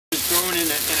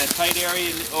in a tight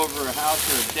area over a house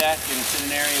or a deck, and it's in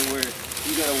an area where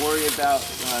you got to worry about,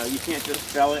 you can't just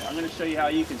fell it. I'm going to show you how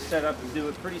you can set up and do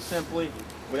it pretty simply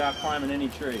without climbing any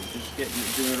tree, just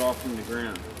doing it all from the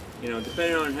ground. You know,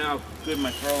 depending on how good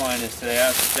my throw line is today,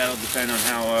 that'll depend on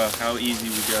how easy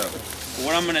we go. But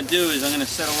what I'm going to do is I'm going to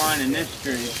set a line in this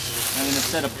tree. I'm going to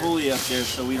set a pulley up there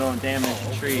so we don't damage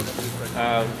the tree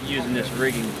using this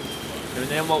rigging. And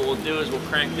then what we'll do is we'll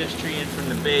crank this tree in from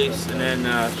the base and then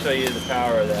show you the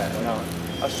power of that. And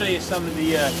I'll show you some of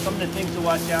the things to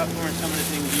watch out for and some of the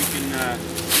things you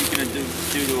can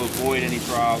do to avoid any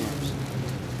problems.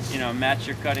 You know, match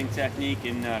your cutting technique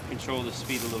and control the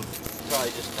speed a little bit.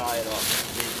 Probably just tie it off.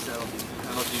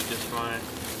 That'll do just fine.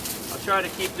 I'll try to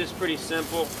keep this pretty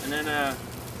simple, and then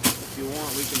if you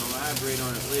want, we can elaborate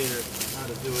on it later how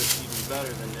to do it even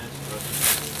better than this. But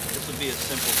this will be a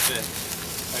simple fix.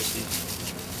 I see.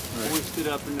 Right. Hoist it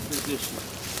up in the position.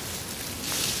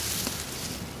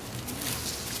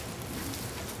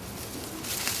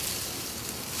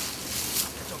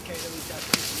 It's okay that we got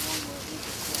this one where we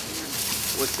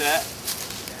just What's that?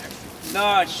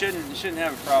 No, it shouldn't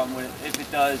have a problem with it. If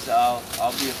it does, I'll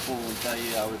be a fool and tell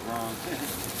you I was wrong.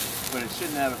 But it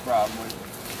shouldn't have a problem with it.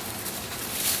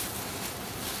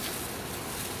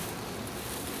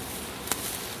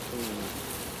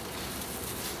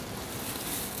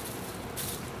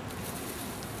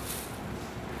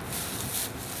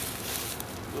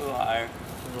 A little higher.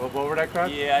 Go up over that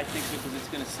crotch? Yeah, I think because it's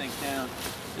going to sink down.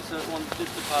 Just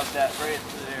above that, right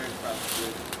there is probably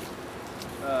good.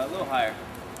 A little higher.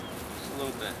 Just a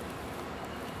little bit.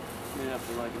 Maybe up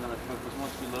to like another foot, because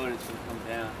once we load it, it's going to come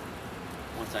down.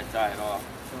 Once I tie it off.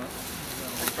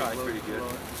 That's probably pretty good.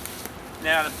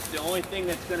 Now, the only thing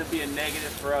that's going to be a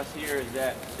negative for us here is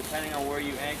that depending on where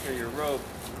you anchor your rope,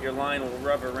 your line will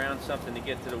rub around something to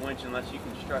get to the winch unless you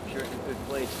can structure it in a good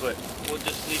place. But we'll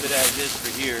just leave it as is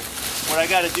for here. What I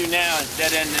got to do now is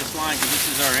dead end this line because this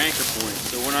is our anchor point.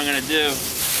 So what I'm going to do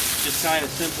is just tie a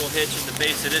simple hitch at the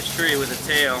base of this tree with a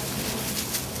tail.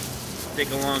 Take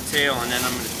a long tail, and then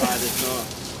I'm going to tie this off.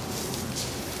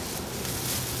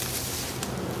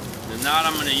 The knot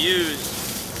I'm going to use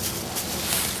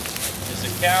is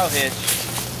a cow hitch,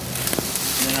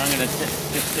 and then I'm going to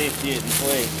just safety it in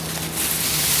place.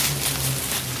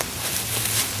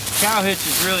 Cow hitch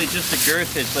is really just a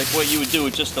girth hitch, like what you would do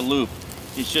with just a loop.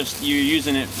 It's just you're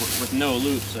using it with no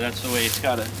loop, so that's the way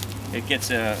it gets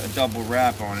a double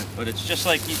wrap on it. But it's just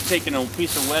like you taking a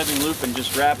piece of webbing loop and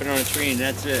just wrapping it on a tree, and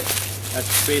that's it.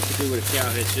 That's basically what a cow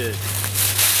hitch is.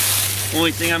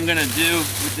 Only thing I'm gonna do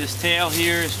with this tail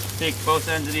here is take both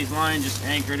ends of these lines, just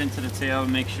anchor it into the tail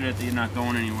and make sure that you're not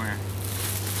going anywhere.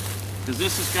 Because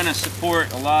this is gonna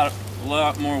support a lot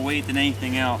more weight than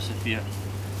anything else if you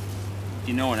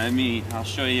know what I mean. I'll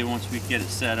show you once we get it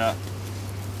set up.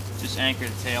 Just anchor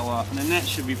the tail off, and then that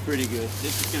should be pretty good.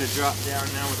 This is gonna drop down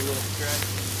now with a little stretch.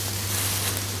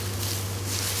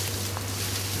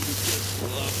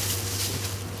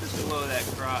 Just below that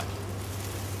crotch.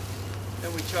 Then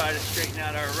we try to straighten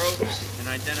out our ropes and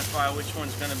identify which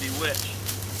one's going to be which.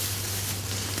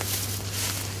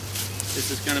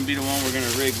 This is going to be the one we're going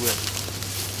to rig with.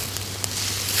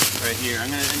 Right here. I'm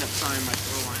going to end up tying my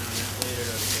throw line on that later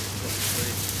to get it put in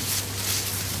place.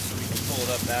 So we can pull it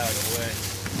up out of the way.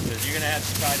 Because you're going to have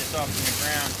to tie this off from the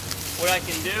ground. What I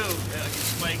can do, I can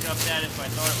spike up that if I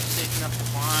thought it was taking up the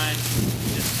climb.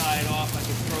 Just tie it off. I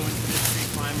can throw into this tree,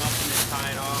 climb up, and then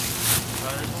tie it off.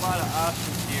 There's a lot of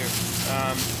options here.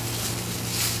 The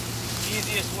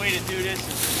easiest way to do this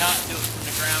is to not do it from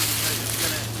the ground because you're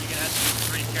gonna have to be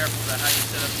pretty careful about how you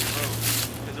set up your rope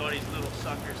because all these little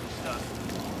suckers and stuff.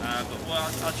 But well,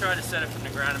 I'll try to set it from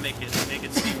the ground and make it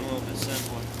seem a little bit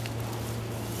simpler.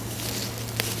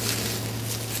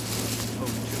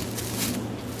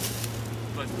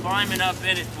 But climbing up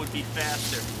in it would be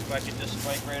faster. If I could just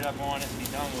spike right up on it and be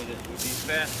done with it, it would be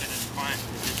faster than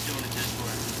just doing it this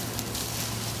way.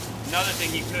 Another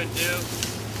thing you could do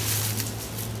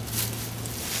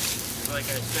is, like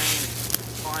I was saying,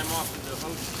 climb off of the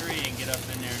host tree and get up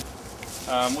in there,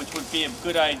 which would be a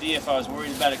good idea if I was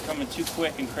worried about it coming too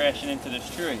quick and crashing into this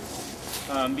tree.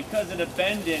 Because of the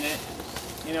bend in it,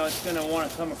 you know, it's going to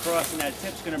want to come across and that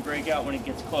tip's going to break out when it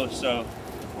gets close. So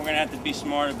we're going to have to be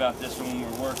smart about this when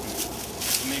we're working.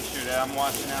 To make sure that I'm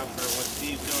watching out for what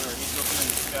Steve's doing or he's looking in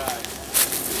the sky.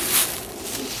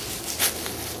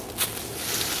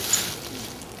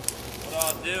 What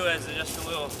I'll do as just a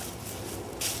little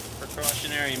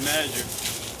precautionary measure,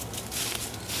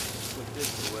 put this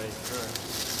away first.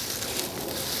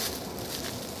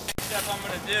 Next step I'm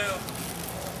going to do,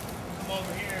 come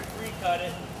over here and pre-cut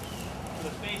it with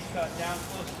a face cut down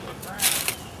close to the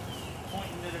ground,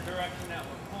 pointing to the direction that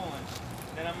we're pulling.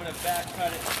 Then I'm going to back cut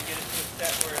it to get it to a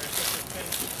step where it's just a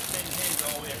thin hinge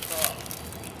all the way across.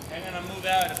 I'm going to move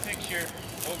out a picture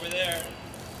over there,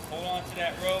 hold on to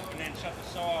that rope, and then shut the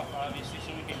saw off, obviously, so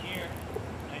we can hear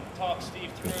and talk Steve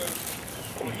through.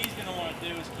 What he's going to want to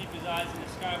do is keep his eyes in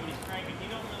the sky when he's cranking. He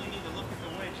don't really need to look at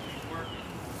the winch when he's working.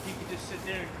 He can just sit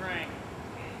there and crank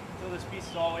until this piece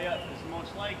is all the way up, because most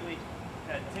likely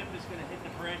that tip is going to hit the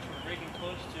branch we're rigging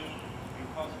close to and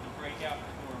cause it to break out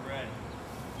before we're ready.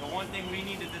 The one thing we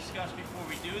need to discuss before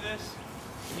we do this,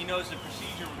 he knows the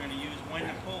procedure we're going to use when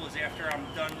to pull is after I'm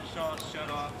done the saw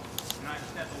shut off and I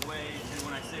step away, and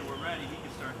when I say we're ready, he can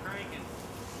start cranking.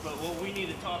 But what we need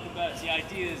to talk about is the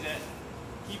idea is that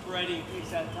keep ready in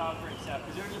case that top breaks out,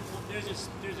 because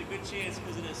there's a good chance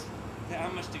because of this,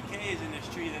 how much decay is in this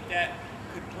tree, that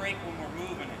could break when we're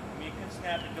moving it. I mean, it could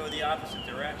snap and go the opposite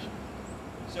direction.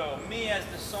 So me as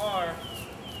the sawyer,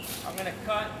 I'm going to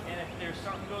cut, and if there's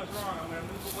something goes wrong, I'm going to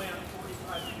move away on a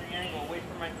 45-degree angle away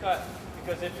from my cut,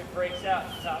 because if it breaks out,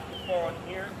 the top could fall in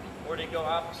here, or they go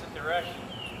opposite direction.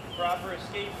 The proper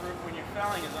escape route when you're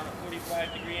felling is on a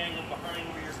 45-degree angle behind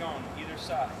where you're going, either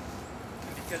side.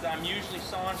 And because I'm usually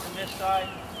sawing from this side,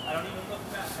 I don't even look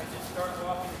back. I just start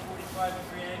off on a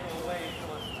 45-degree angle away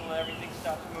until everything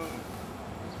stops moving.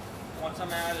 Once I'm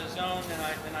out of the zone, then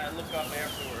I look up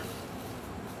afterwards.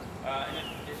 And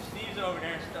if Steve's over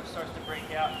there and stuff starts to break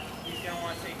out, he's going to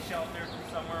want to take shelter from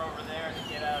somewhere over there to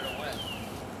get out of the way.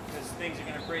 Because things are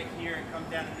going to break here and come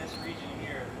down in this region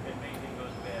here if anything goes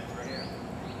bad right here.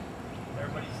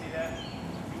 Everybody see that?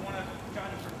 You want to try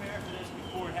to prepare for this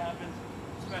before it happens,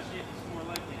 especially if it's more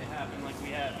likely to happen like we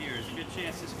have here. There's a good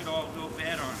chance this could all go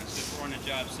bad on us if we're on a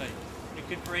job site. It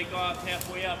could break off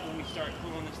halfway up when we start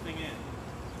pulling this thing in.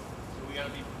 So we got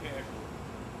to be prepared for it.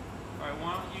 Alright,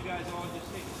 why don't you guys all just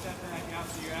take a step back out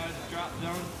so you're out of the drop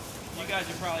zone. You guys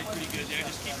are probably pretty good there.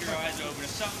 Just keep your eyes open.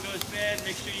 If something goes bad,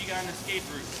 make sure you got an escape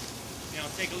route. You know,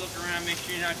 take a look around, make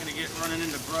sure you're not going to get running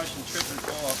into brush and trip and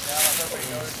fall. Yeah, I don't know if everybody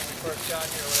noticed when we first got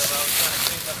here or whatever, I was trying to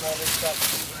clean up all this stuff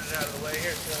and moving it out of the way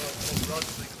here so it's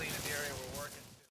relatively clean